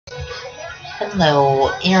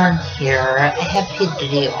Hello, Aaron here. I have here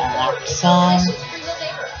today Autism,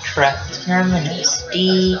 Tourette terminus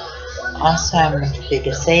D. Also, I'm mentally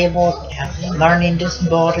disabled and have learning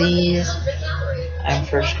disabilities. I'm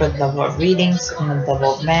first grade level of reading, second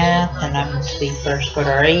level of math, and I'm mentally first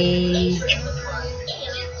grader age.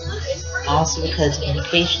 Also, because of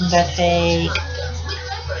medications I take.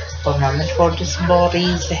 For my mental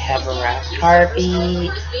disabilities, I have a rapid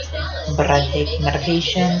heartbeat, but I take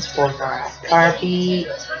medications for the rapid heartbeat.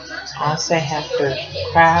 Also, I have to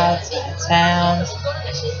crowds, bad sounds,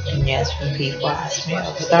 and yes, when people ask me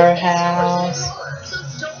over their house,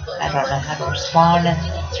 I don't know how to respond, and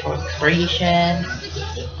that's frustration.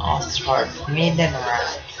 Also, it's hard for me to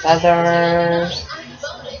interact with others.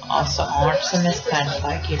 Also, autism is kind of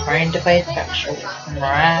like a brain-device sexual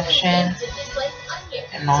interaction,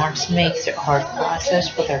 and autism makes it hard to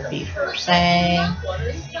process what other people are saying.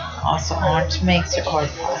 Also, autism makes it hard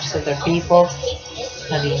to process other people,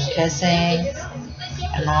 hugging and kissing.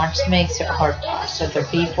 And autism makes it hard to process other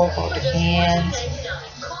people holding hands.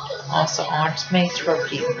 Also, autism makes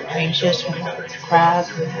people anxious when large crowds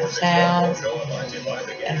and loud sounds.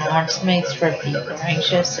 And autism makes people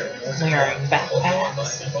anxious wearing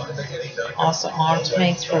backpacks. Also, autism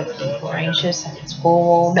makes people anxious at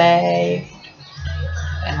school all day.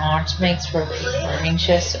 And autism makes people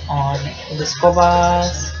anxious on the school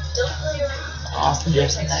bus. Also,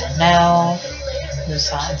 just let know the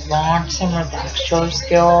signs of autism are lack of social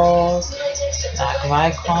skills, lack of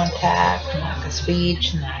eye contact, lack of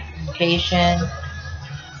speech, and lack of communication.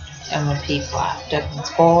 And when people act up in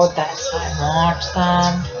school, that's a sign of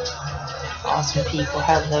autism. Also, when people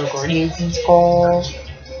have low grades in school,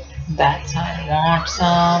 that's a sign of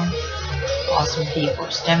autism. Also, when people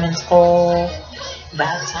are STEM in school,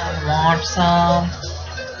 that's a sign of autism.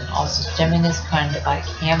 Also, stimming is kind of like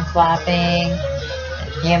hand flapping,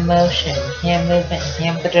 and hand motion, hand movement, and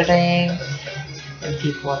hand fidgeting. And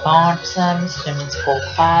people with autism, stem in school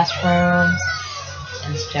classrooms,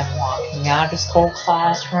 and stem walking out of school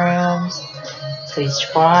classrooms. Please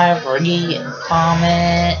subscribe, rate, and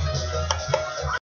comment.